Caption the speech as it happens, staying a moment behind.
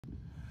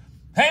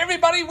Hey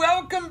everybody,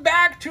 welcome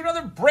back to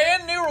another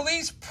brand new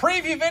release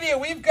preview video.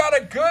 We've got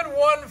a good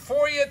one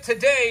for you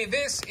today.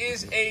 This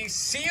is a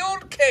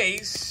sealed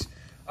case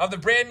of the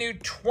brand new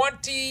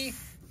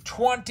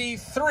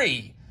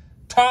 2023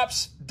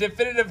 Topps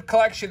Definitive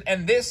Collection,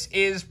 and this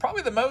is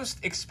probably the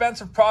most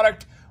expensive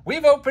product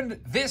we've opened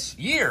this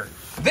year.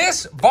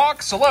 This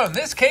box alone,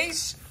 this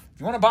case,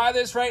 if you want to buy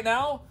this right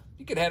now,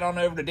 you could head on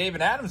over to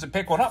David Adams and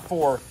pick one up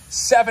for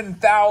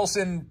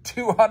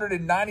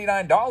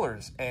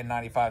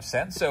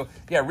 $7,299.95. So,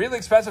 yeah, really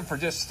expensive for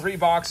just 3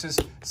 boxes.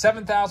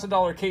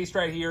 $7,000 case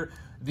right here.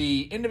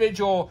 The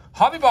individual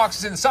hobby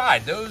boxes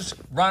inside, those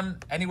run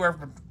anywhere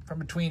from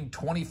between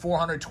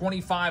 $2,400,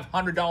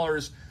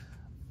 $2,500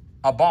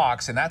 a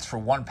box, and that's for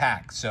 1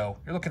 pack. So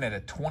you're looking at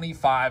a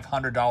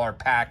 $2,500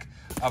 pack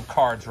of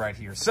cards right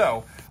here.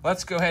 So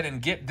let's go ahead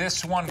and get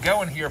this one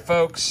going here,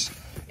 folks.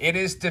 It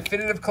is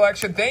Definitive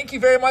Collection. Thank you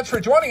very much for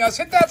joining us.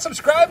 Hit that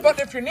subscribe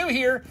button if you're new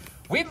here.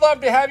 We'd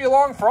love to have you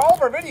along for all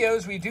of our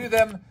videos. We do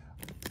them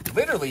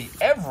literally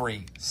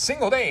every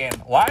single day and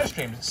live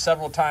streams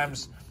several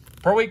times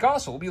per week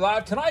also. We'll be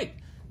live tonight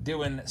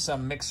doing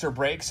some mixer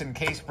breaks and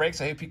case breaks.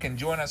 I hope you can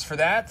join us for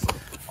that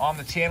on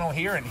the channel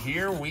here. And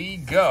here we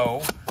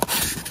go.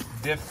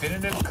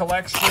 Definitive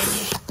Collection,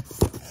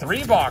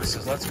 3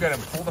 boxes. Let's go ahead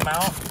and pull them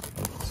out.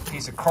 There's a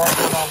piece of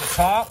cardboard on the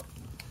top.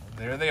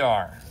 There they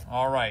are.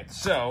 All right,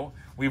 so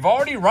we've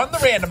already run the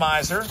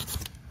randomizer,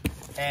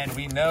 and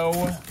we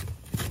know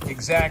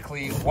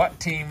exactly what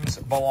teams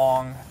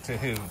belong to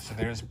who. So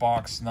there's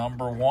box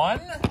number 1,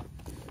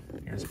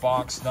 here's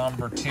box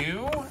number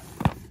 2,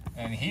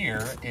 and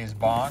here is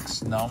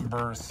box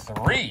number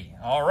 3.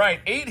 All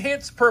right, 8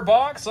 hits per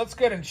box. Let's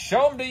go ahead and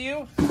show them to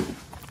you.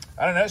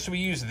 I don't know, should we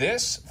use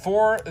this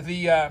for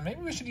the,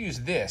 maybe we should use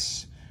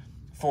this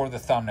for the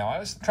thumbnail. I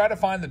always try to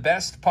find the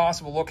best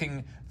possible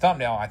looking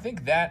thumbnail. I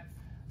think that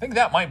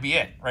might be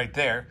it right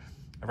there,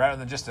 rather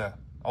than just a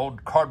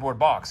old cardboard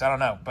box. I don't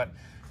know, but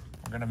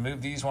we're going to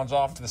move these ones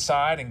off to the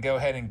side and go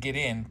ahead and get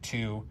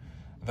into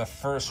the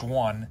first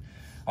one.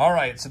 All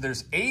right, so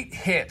there's 8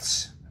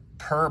 hits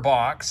per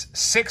box,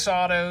 6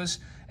 autos,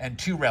 and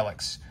 2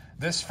 relics.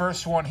 This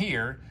first one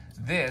here,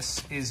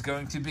 this is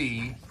going to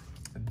be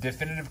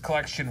Definitive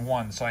Collection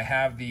 1. So I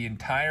have the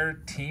entire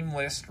team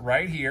list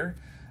right here.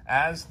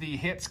 As the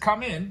hits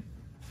come in,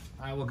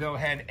 I will go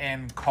ahead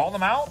and call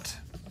them out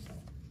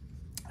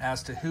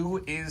as to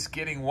who is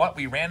getting what.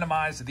 We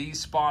randomized these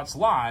spots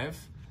live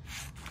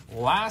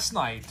last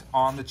night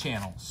on the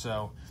channel.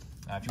 So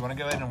if you want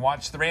to go ahead and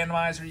watch the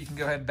randomizer, you can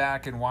go ahead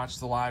back and watch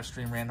the live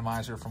stream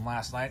randomizer from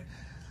last night.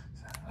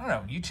 I don't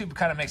know, YouTube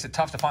kind of makes it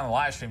tough to find the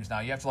live streams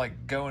now. You have to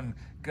like go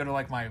to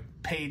like my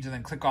page and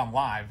then click on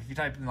live. If you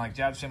type in like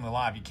Jabs Family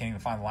Live, you can't even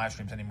find the live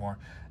streams anymore,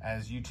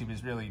 as YouTube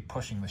is really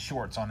pushing the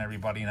shorts on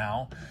everybody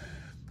now.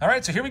 All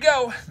right, so here we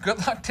go.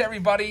 Good luck to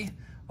everybody.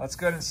 Let's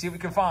go ahead and see what we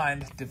can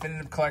find.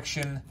 Definitive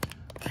Collection,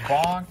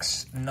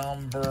 box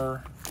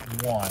number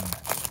 1.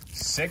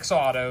 6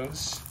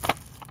 autos,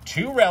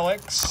 2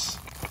 relics,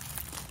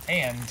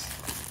 and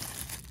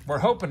we're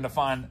hoping to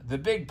find the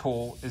big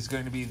pull is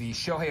going to be the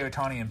Shohei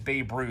Ohtani and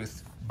Babe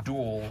Ruth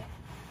dual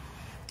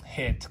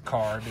hit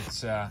card.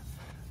 It's the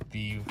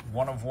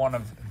one of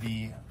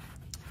the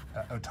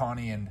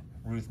Ohtani and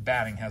Ruth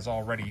batting has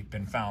already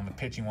been found. The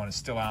pitching one is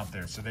still out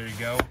there. So there you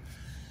go.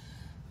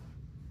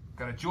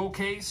 Got a jewel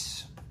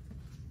case.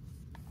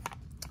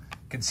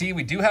 You can see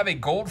we do have a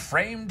gold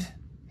framed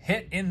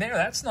hit in there.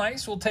 That's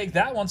nice. We'll take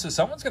that one. So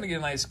someone's going to get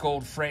a nice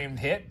gold framed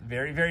hit.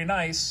 Very, very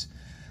nice.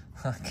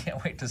 I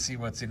can't wait to see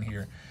what's in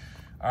here.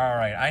 All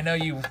right. I know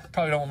you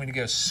probably don't want me to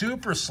go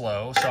super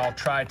slow, so I'll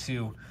try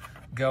to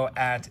go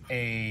at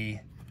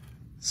a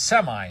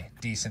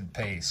semi-decent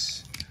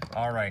pace.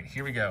 All right.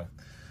 Here we go.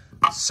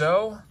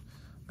 So I'm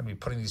going to be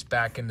putting these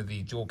back into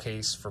the jewel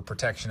case for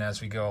protection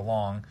as we go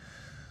along.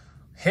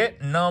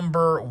 Hit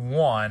number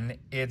 1,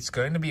 it's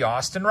going to be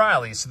Austin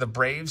Riley. So the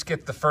Braves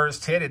get the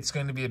first hit. It's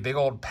going to be a big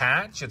old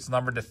patch. It's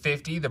numbered to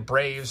 50. The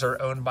Braves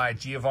are owned by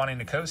Giovanni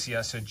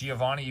Nicosia. So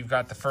Giovanni, you've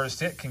got the first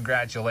hit.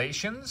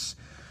 Congratulations.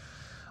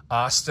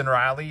 Austin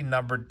Riley,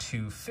 numbered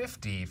to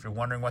 50. If you're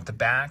wondering what the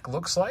back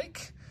looks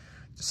like,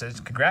 it says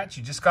congrats.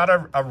 You just got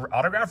a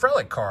autograph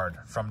relic card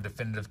from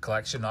Definitive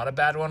Collection. Not a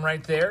bad one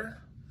right there.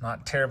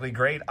 Not terribly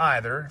great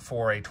either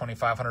for a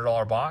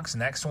 $2,500 box.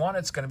 Next one,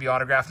 it's going to be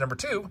autograph number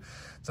 2.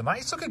 It's a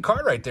nice looking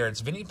card right there.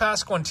 It's Vinny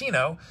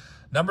Pasquantino,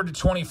 numbered to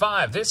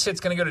 25. This hit's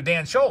going to go to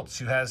Dan Schultz,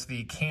 who has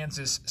the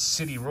Kansas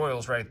City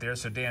Royals right there.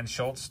 So Dan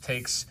Schultz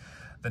takes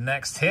the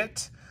next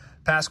hit.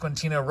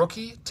 Pasquantino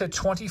rookie to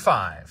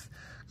 25.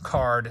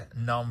 Card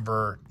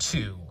number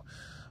 2.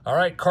 All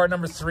right, card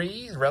number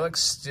 3.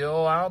 Relic's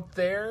still out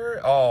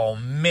there. Oh,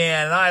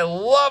 man, I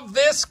love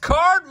this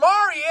card.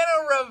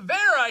 Mariano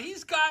Rivera.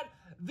 He's got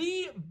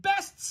the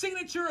best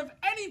signature of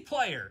any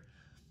player,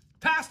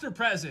 past or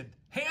present.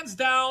 Hands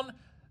down,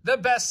 the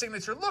best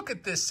signature. Look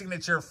at this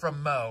signature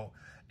from Mo.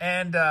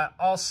 And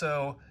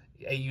also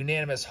a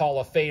unanimous Hall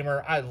of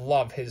Famer. I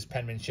love his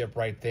penmanship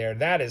right there.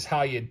 That is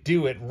how you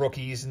do it,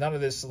 rookies. None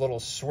of this little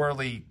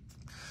swirly,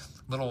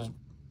 little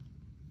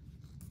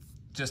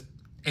just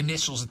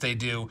initials that they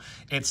do.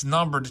 It's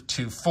numbered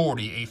to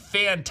 40. A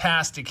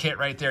fantastic hit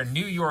right there.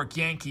 New York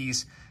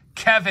Yankees,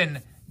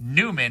 Kevin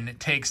Newman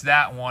takes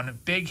that one.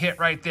 Big hit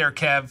right there,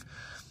 Kev.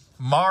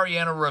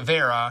 Mariano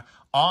Rivera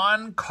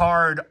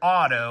on-card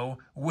auto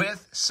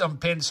with some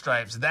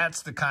pinstripes.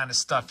 That's the kind of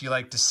stuff you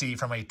like to see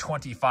from a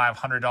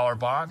 $2,500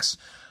 box.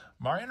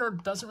 Mariano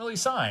doesn't really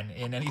sign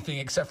in anything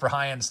except for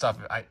high-end stuff,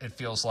 it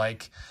feels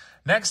like.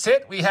 Next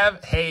hit, we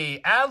have,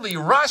 hey, Adley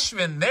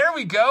Rutschman. There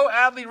we go.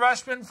 Adley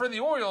Rutschman for the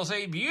Orioles.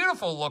 A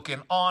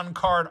beautiful-looking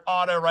on-card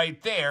auto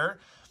right there.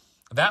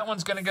 That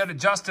one's going to go to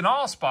Justin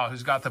Allspaw,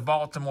 who's got the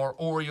Baltimore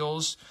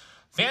Orioles.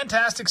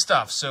 Fantastic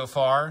stuff so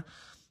far.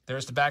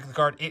 There's the back of the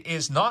card. It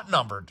is not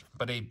numbered,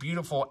 but a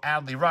beautiful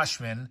Adley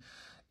Rutschman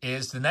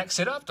is the next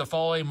hit up to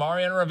follow a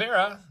Mariano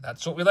Rivera.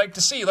 That's what we like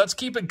to see. Let's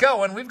keep it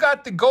going. We've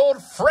got the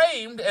gold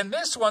framed, and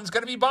this one's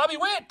going to be Bobby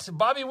Witt.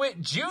 Bobby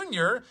Witt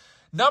Jr.,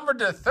 numbered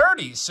to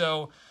 30.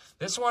 So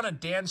this one at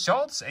Dan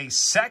Schultz, a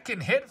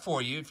second hit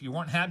for you. If you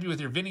weren't happy with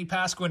your Vinny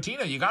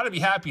Pasquantino, you got to be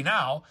happy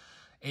now.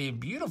 A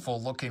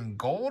beautiful-looking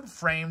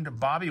gold-framed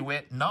Bobby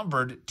Witt,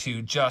 numbered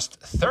to just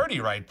 30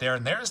 right there.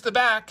 And there's the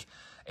back,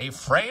 a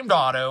framed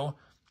auto.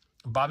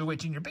 Bobby Witt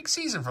Jr., big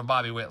season from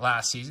Bobby Witt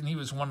last season. He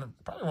was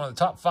probably one of the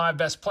top 5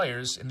 best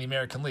players in the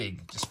American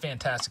League. Just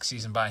fantastic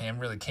season by him.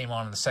 Really came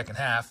on in the second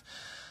half.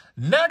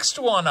 Next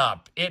one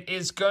up, it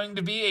is going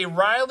to be a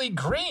Riley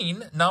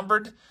Green,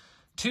 numbered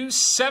to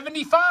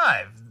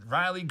 75.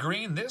 Riley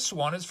Green, this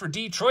one is for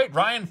Detroit.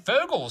 Ryan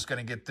Fogel is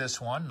going to get this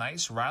one.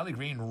 Nice Riley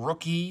Green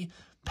rookie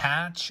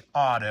patch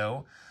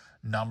auto,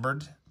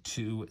 numbered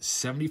to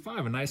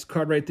 75. A nice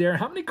card right there.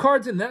 How many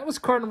cards in that? Was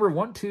card number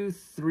 1, 2,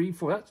 3,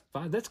 4. That's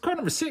 5. That's card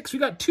number 6. We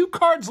got 2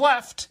 cards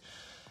left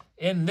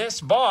in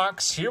this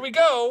box. Here we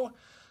go.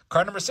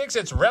 Card number 6.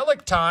 It's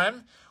relic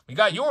time. We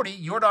got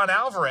Yordan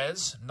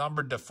Alvarez,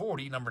 numbered to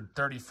 40, numbered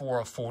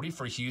 34 of 40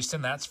 for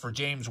Houston. That's for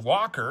James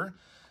Walker.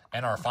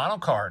 And our final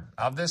card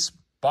of this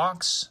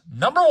box,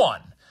 number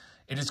 1.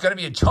 It is going to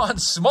be a John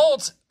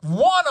Smoltz,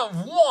 1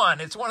 of 1.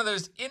 It's one of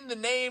those in the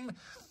name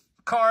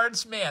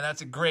cards. Man,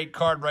 that's a great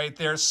card right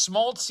there.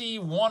 Smoltzy,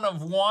 1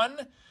 of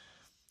 1.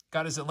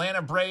 Got his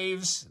Atlanta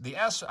Braves.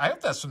 I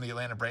hope that's from the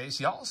Atlanta Braves.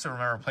 He also,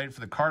 remember, played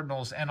for the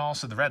Cardinals and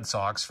also the Red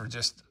Sox for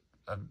just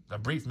a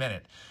brief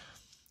minute.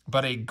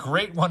 But a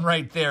great one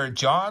right there.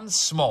 John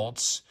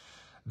Smoltz.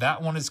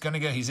 That one is going to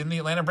go. He's in the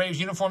Atlanta Braves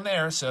uniform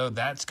there, so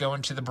that's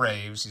going to the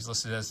Braves. He's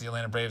listed as the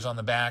Atlanta Braves on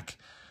the back.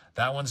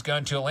 That one's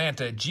going to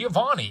Atlanta.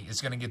 Giovanni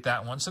is going to get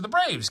that one. So the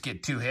Braves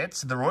get 2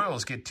 hits. The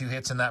Royals get 2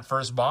 hits in that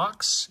first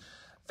box.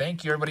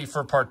 Thank you, everybody,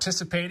 for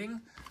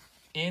participating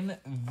in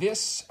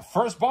this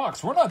first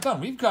box. We're not done.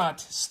 We've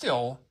got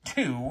still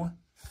 2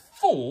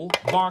 full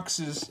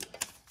boxes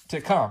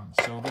to come.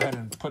 So we'll go ahead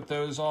and put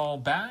those all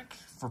back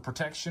for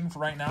protection for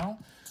right now.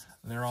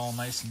 They're all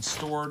nice and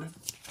stored.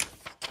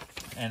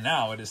 And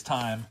now it is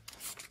time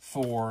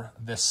for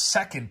the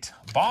second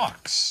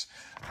box.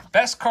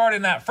 Best card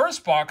in that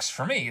first box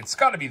for me, it's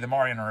got to be the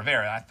Mariano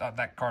Rivera. I thought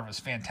that card was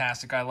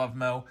fantastic. I love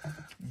Mo.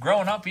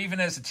 Growing up, even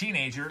as a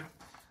teenager,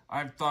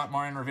 I thought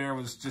Mariano Rivera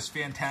was just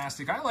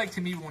fantastic. I liked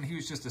him even when he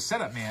was just a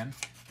setup man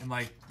in,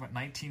 like, what,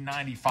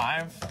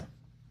 1995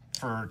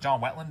 for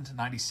John Wetland,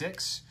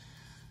 96.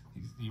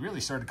 He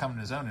really started coming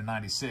to his own in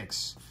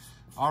 96.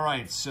 All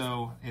right,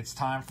 so it's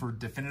time for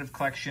Definitive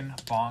Collection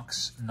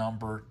box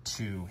number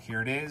 2.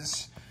 Here it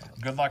is.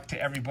 Good luck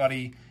to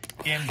everybody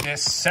in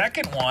this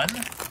second one.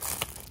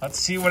 Let's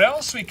see what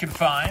else we can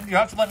find. You'll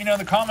have to let me know in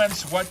the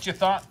comments what you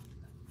thought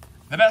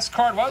the best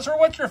card was or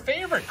what your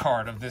favorite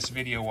card of this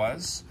video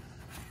was.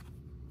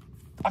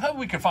 I hope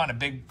we can find a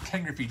big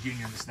Ken Griffey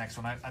Jr. in this next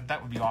one.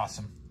 That would be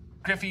awesome.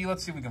 Griffey,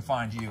 let's see if we can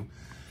find you.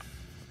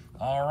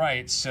 All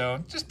right,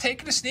 so just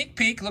taking a sneak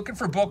peek, looking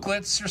for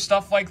booklets or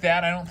stuff like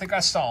that. I don't think I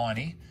saw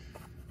any.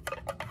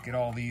 Get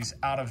all these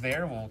out of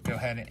there. We'll go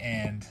ahead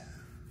and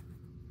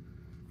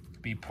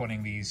be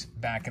putting these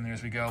back in there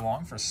as we go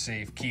along for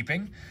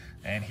safekeeping.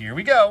 And here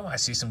we go. I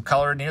see some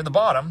color near the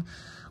bottom.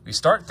 We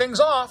start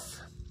things off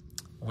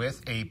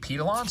with a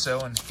Pete Alonso,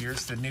 and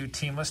here's the new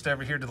team list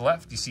over here to the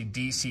left. You see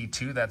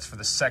DC2, that's for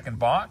the second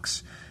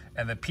box.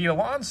 And the Pete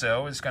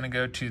Alonso is going to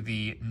go to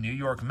the New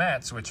York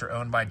Mets, which are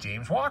owned by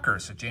James Walker.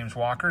 So James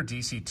Walker,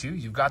 DC2,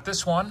 you've got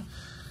this one.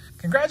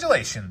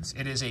 Congratulations.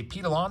 It is a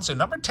Pete Alonso,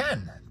 number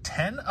 10.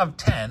 10 of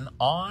 10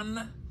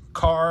 on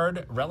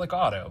card relic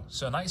auto.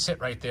 So a nice hit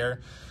right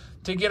there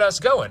to get us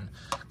going.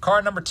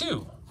 Card number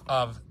 2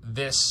 of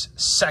this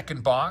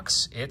second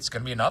box, it's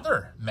going to be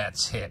another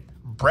Mets hit.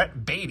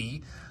 Brett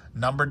Beatty,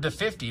 numbered to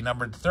 50,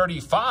 numbered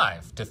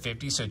 35 to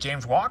 50. So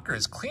James Walker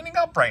is cleaning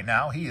up right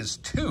now. He is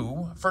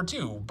 2 for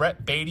 2.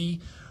 Brett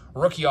Beatty,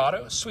 rookie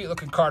auto. Sweet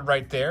looking card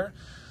right there.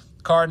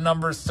 Card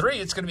number 3,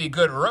 it's going to be a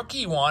good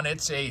rookie one.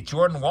 It's a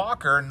Jordan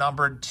Walker,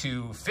 numbered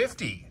to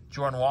 50.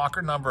 Jordan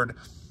Walker, numbered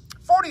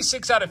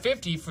 46 out of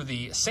 50 for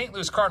the St.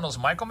 Louis Cardinals.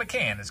 Michael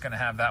McCann is going to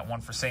have that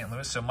one for St.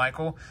 Louis. So,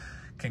 Michael,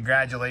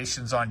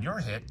 congratulations on your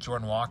hit.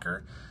 Jordan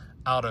Walker,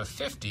 out of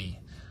 50.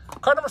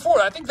 Card number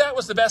 4, I think that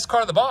was the best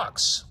card of the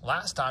box.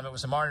 Last time it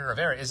was a Mariano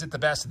Rivera. Is it the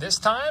best this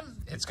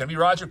time? It's going to be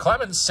Roger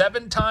Clemens,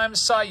 7-time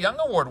Cy Young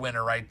Award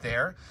winner right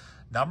there.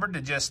 Numbered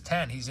to just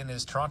 10. He's in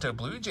his Toronto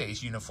Blue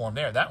Jays uniform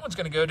there. That one's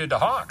going to go to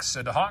DeHawks.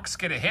 So DeHawks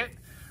get a hit.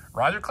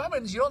 Roger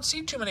Clemens, you don't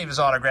see too many of his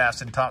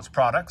autographs in Topps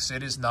products.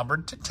 It is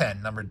numbered to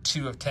 10, numbered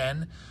 2 of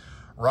 10.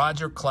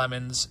 Roger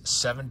Clemens,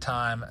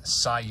 7-time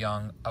Cy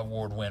Young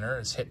Award winner.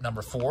 It's hit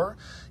number 4.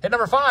 Hit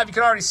number 5, you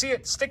can already see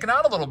it sticking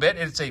out a little bit.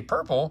 It's a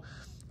purple.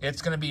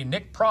 It's going to be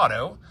Nick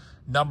Prado,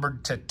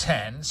 numbered to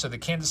 10. So the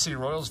Kansas City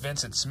Royals,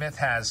 Vincent Smith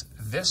has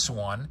this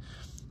one,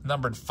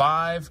 numbered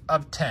 5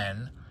 of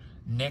 10.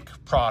 Nick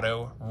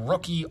Prado,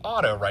 rookie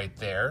auto right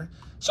there.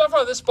 So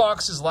far, this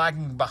box is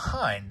lagging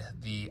behind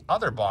the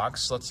other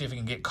box. Let's see if we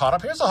can get caught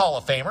up. Here's a Hall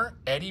of Famer,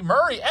 Eddie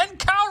Murray, and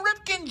Cal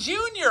Ripken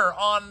Jr.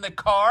 on the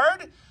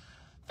card.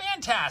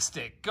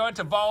 Fantastic. Going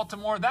to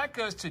Baltimore. That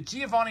goes to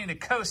Giovanni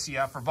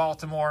Nicosia for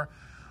Baltimore.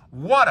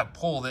 What a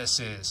pull this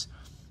is.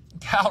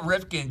 Cal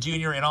Ripken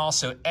Jr. and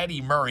also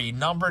Eddie Murray,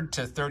 numbered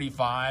to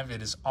 35.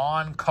 It is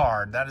on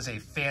card. That is a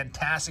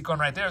fantastic one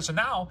right there. So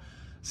now,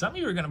 some of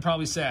you are going to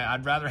probably say,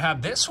 I'd rather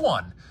have this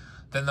one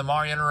than the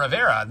Mariano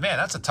Rivera. Man,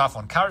 that's a tough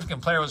one. Cal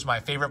Ripken player was my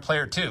favorite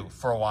player, too,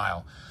 for a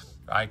while.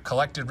 I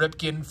collected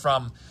Ripken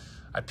from,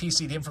 I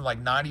PC'd him from like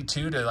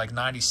 92 to like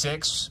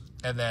 96.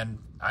 And then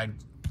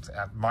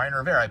Mariano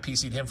Rivera, I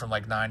PC'd him from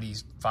like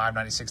 95,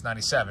 96,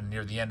 97,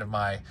 near the end of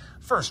my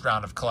first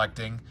round of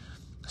collecting.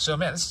 So,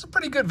 man, this is a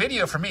pretty good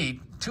video for me.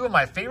 2 of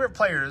my favorite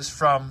players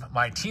from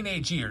my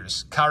teenage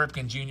years, Cal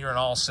Ripken Jr. and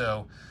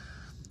also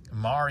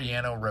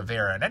Mariano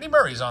Rivera. And Eddie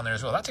Murray's on there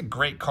as well. That's a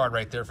great card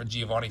right there for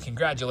Giovanni.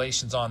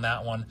 Congratulations on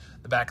that one.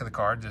 The back of the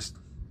card,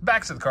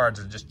 backs of the cards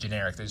are just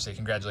generic. They just say,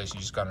 congratulations,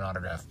 you just got an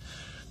autograph.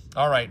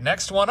 All right,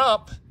 next one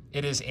up,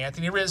 it is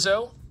Anthony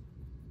Rizzo.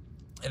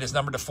 It is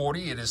numbered to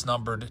 40. It is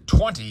numbered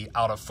 20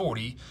 out of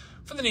 40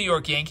 for the New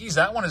York Yankees.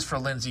 That one is for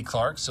Lindsey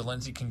Clark. So,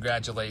 Lindsey,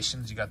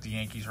 congratulations. You got the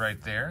Yankees right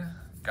there.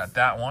 Got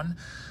that one.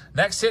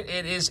 Next hit,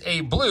 it is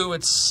a blue.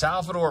 It's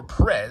Salvador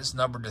Perez,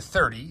 numbered to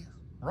 30.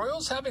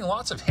 Royals having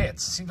lots of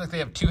hits. Seems like they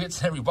have 2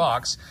 hits in every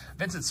box.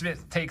 Vincent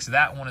Smith takes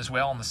that one as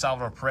well on the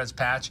Salvador Perez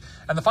patch.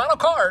 And the final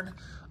card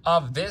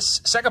of this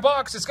second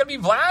box, it's going to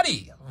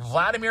be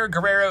Vladimir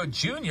Guerrero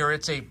Jr.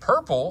 It's a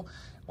purple.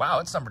 Wow,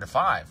 it's numbered to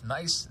 5.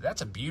 Nice.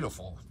 That's a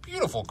beautiful,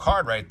 beautiful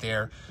card right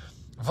there.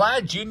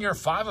 Vlad Jr.,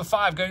 5 of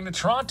 5, going to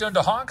Toronto and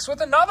DeHawks with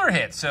another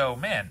hit. So,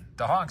 man,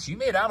 DeHawks, you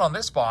made out on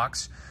this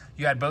box.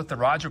 You had both the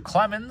Roger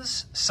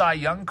Clemens Cy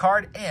Young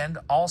card and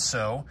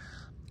also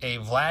a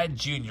Vlad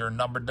Jr.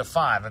 numbered to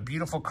 5. A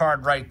beautiful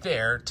card right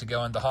there to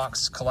go into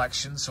Hawks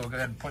collection. So we'll go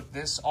ahead and put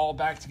this all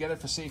back together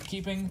for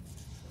safekeeping.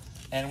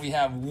 And we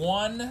have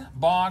 1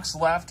 box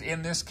left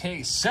in this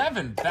case.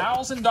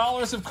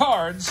 $7,000 of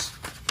cards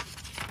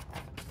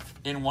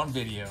in one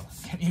video.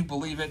 Can you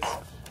believe it?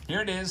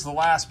 Here it is, the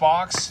last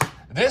box.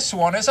 This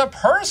one is a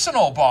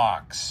personal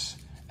box.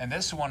 And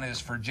this one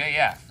is for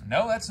JF.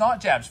 No, that's not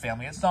Jab's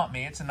family. It's not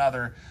me. It's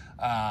another,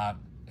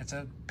 it's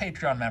a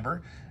Patreon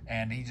member.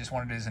 And he just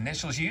wanted his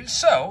initials used.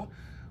 So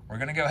we're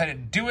going to go ahead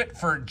and do it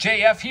for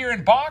JF here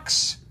in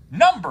box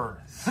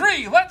number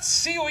 3. Let's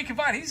see what we can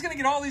find. He's going to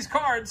get all these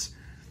cards.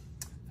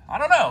 I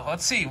don't know.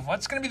 Let's see.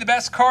 What's going to be the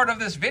best card of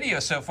this video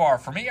so far?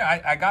 For me,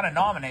 I got to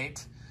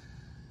nominate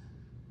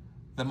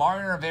the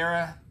Mariano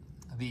Rivera,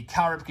 the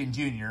Cal Ripken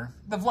Jr.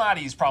 The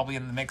Vladdy is probably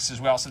in the mix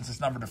as well since it's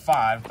numbered to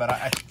 5.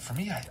 But for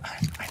me, I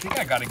think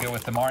I got to go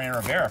with the Mariano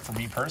Rivera for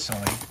me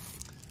personally.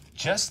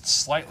 Just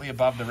slightly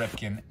above the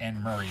Ripken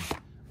and Murray.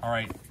 All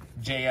right,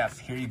 JF,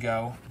 here you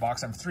go.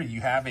 Box number 3.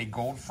 You have a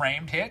gold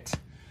framed hit.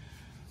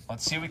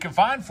 Let's see what we can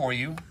find for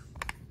you.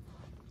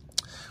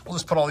 We'll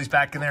just put all these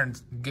back in there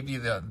and give you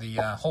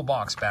the whole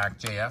box back,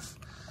 JF.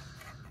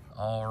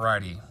 All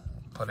righty.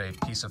 Put a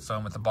piece of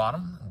foam at the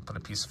bottom. We'll put a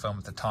piece of foam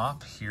at the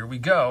top. Here we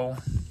go.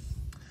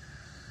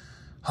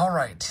 All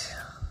right,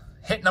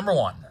 hit number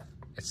 1.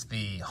 It's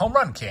the Home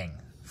Run King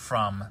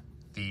from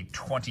the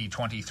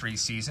 2023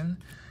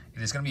 season.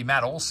 It is going to be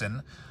Matt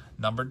Olson,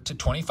 numbered to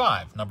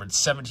 25, numbered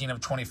 17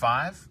 of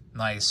 25.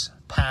 Nice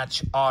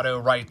patch auto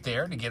right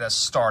there to get us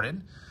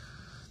started.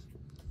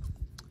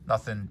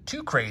 Nothing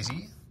too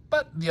crazy,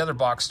 but the other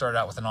box started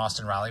out with an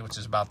Austin Riley, which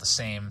is about the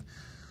same,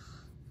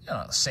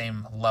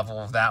 same level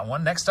of that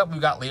one. Next up,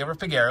 we've got Liover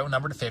Peguero,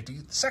 numbered to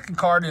 50. The second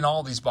card in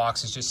all these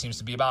boxes just seems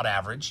to be about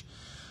average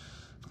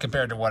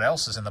compared to what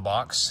else is in the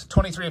box.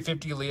 23 of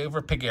 50,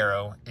 Liover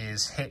Peguero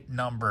is hit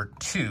number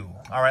 2.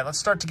 All right, let's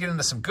start to get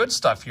into some good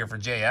stuff here for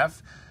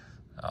JF.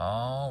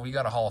 Oh, we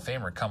got a Hall of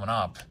Famer coming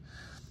up.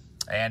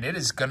 And it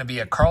is going to be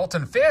a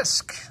Carlton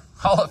Fisk.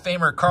 Hall of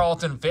Famer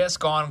Carlton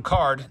Fisk on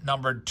card,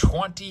 numbered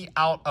 20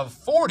 out of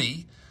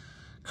 40.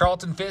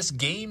 Carlton Fisk,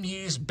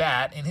 game-used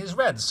bat in his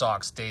Red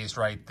Sox days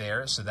right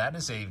there. So that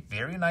is a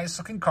very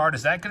nice-looking card.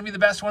 Is that going to be the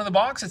best one in the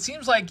box? It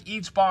seems like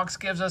each box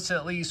gives us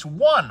at least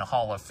 1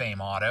 Hall of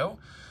Fame auto.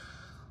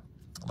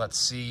 Let's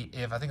see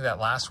if, I think that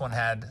last one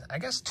had, I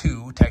guess,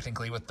 2,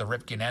 technically, with the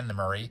Ripken and the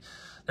Murray.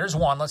 There's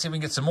 1. Let's see if we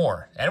can get some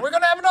more. And we're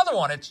going to have another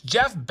one. It's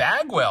Jeff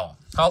Bagwell.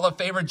 Hall of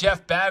Famer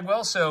Jeff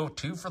Bagwell. So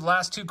 2 for the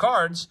last 2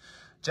 cards.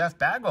 Jeff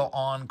Bagwell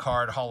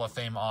on-card Hall of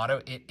Fame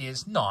auto. It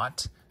is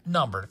not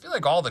numbered. I feel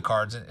like all the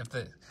cards, if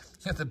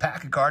the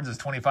pack of cards is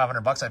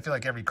 $2,500, I feel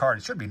like every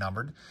card should be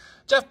numbered.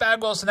 Jeff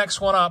Bagwell's the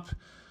next one up.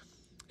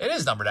 It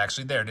is numbered,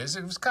 actually. There it is.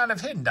 It was kind of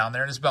hidden down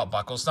there in his belt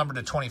buckle. It's numbered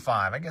to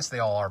 25. I guess they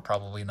all are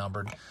probably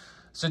numbered.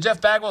 So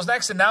Jeff Bagwell's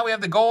next, and now we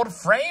have the gold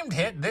framed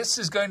hit. This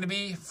is going to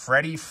be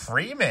Freddie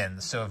Freeman.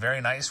 So a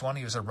very nice one.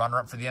 He was a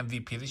runner-up for the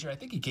MVP this year. I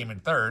think he came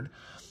in 3rd.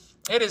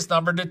 It is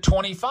numbered to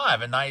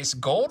 25. A nice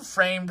gold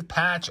framed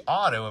patch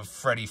auto of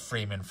Freddie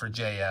Freeman for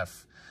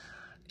JF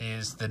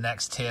is the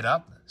next hit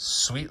up.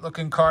 Sweet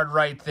looking card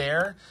right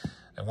there.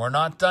 And we're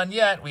not done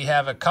yet. We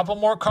have a couple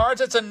more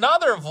cards. It's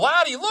another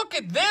Vladdy. Look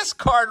at this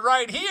card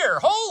right here.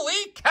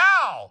 Holy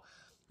cow.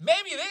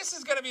 Maybe this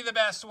is going to be the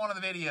best one of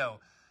the video.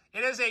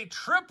 It is a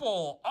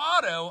triple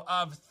auto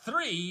of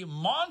 3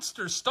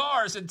 monster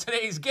stars in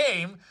today's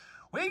game.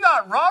 We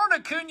got Ronald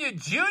Acuna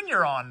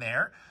Jr. on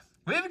there.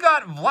 We've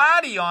got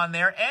Vladdy on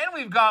there. And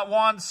we've got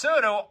Juan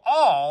Soto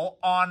all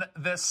on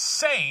the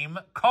same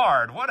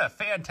card. What a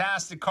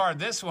fantastic card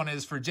this one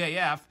is for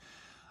JF.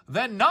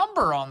 The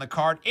number on the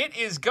card, it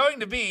is going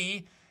to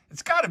be,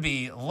 it's got to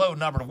be low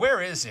numbered. Where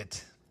is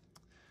it?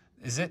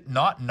 Is it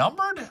not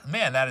numbered?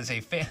 Man, that is I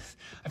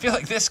feel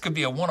like this could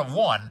be a 1 of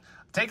 1.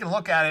 Taking a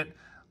look at it.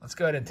 Let's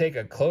go ahead and take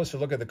a closer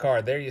look at the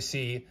card. There you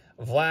see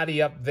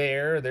Vladdy up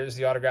there. There's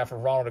the autograph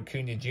of Ronald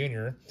Acuna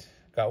Jr.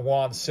 Got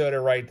Juan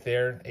Soto right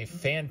there. A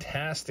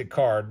fantastic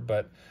card,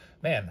 but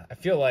man, I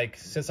feel like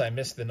since I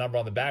missed the number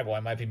on the Bagwell,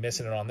 I might be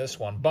missing it on this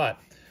one. But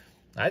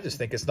I just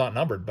think it's not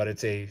numbered, but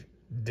it's a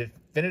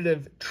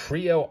definitive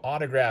trio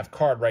autograph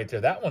card right there.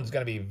 That one's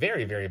going to be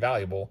very, very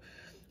valuable,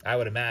 I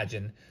would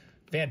imagine.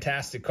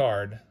 Fantastic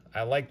card.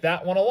 I like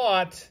that one a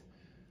lot.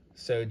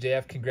 So,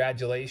 JF,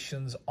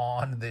 congratulations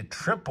on the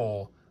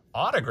triple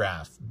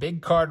autograph.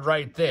 Big card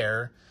right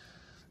there.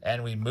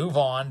 And we move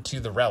on to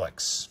the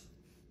relics.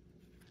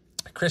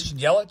 Christian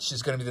Yelich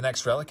is going to be the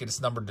next relic. It is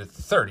numbered to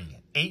 30.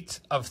 8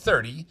 of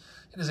 30.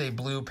 It is a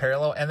blue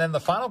parallel. And then the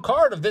final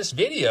card of this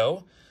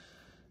video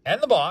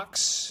and the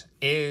box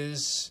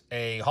is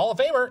a Hall of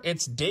Famer.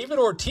 It's David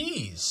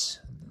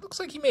Ortiz. It looks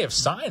like he may have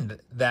signed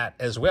that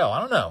as well. I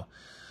don't know.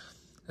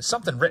 There's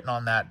something written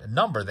on that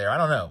number there. I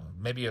don't know.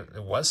 Maybe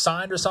it was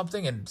signed or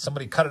something and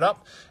somebody cut it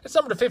up. It's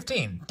number to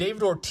 15.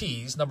 David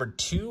Ortiz, number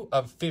 2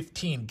 of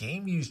 15.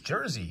 Game used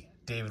jersey.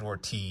 David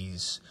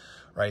Ortiz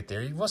right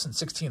there. He wasn't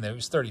 16 though. He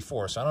was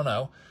 34, so I don't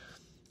know.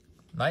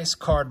 Nice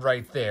card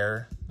right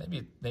there.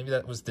 Maybe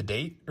that was the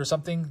date or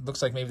something.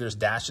 Looks like maybe there's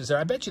dashes there.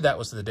 I bet you that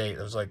was the date.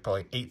 It was like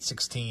probably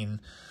 8/16/04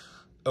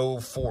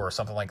 or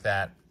something like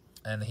that.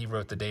 And he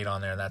wrote the date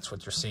on there, and that's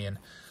what you're seeing.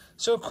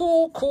 So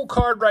cool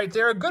card right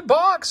there. A good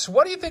box.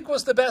 What do you think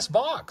was the best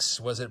box?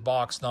 Was it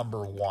box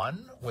number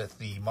 1 with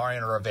the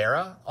Mariano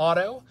Rivera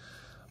auto?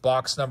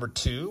 Box number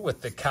 2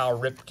 with the Cal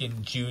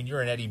Ripken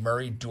Jr. and Eddie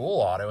Murray dual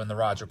auto and the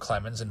Roger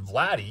Clemens and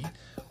Vladdy?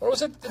 Or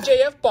was it the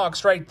JF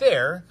box right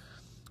there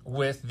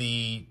with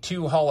the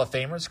 2 Hall of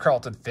Famers,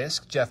 Carlton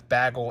Fisk, Jeff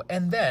Bagwell,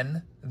 and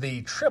then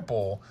the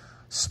triple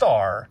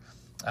star,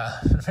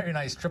 very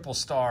nice triple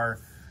star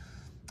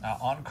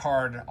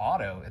on-card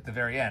auto at the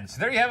very end. So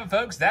there you have it,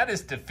 folks. That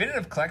is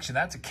Definitive Collection.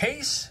 That's a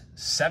case,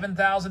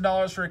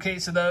 $7,000 for a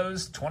case of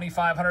those,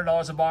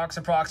 $2,500 a box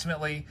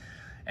approximately,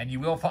 and you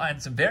will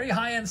find some very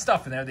high-end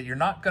stuff in there that you're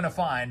not going to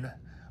find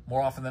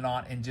more often than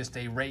not in just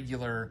a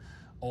regular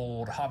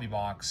old hobby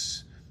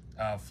box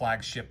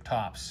flagship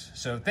tops.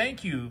 So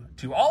thank you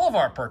to all of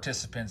our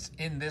participants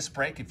in this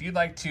break. If you'd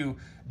like to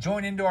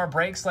join into our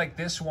breaks like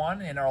this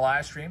one in our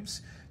live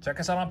streams, check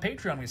us out on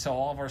Patreon. We sell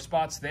all of our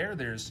spots there.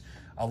 There's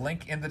a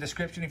link in the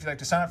description if you'd like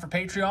to sign up for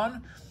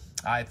Patreon.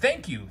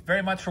 Thank you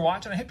very much for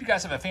watching. I hope you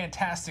guys have a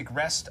fantastic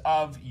rest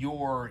of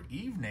your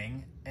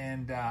evening,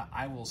 and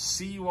I will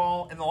see you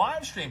all in the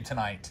live stream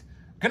tonight.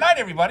 Good night,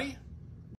 everybody.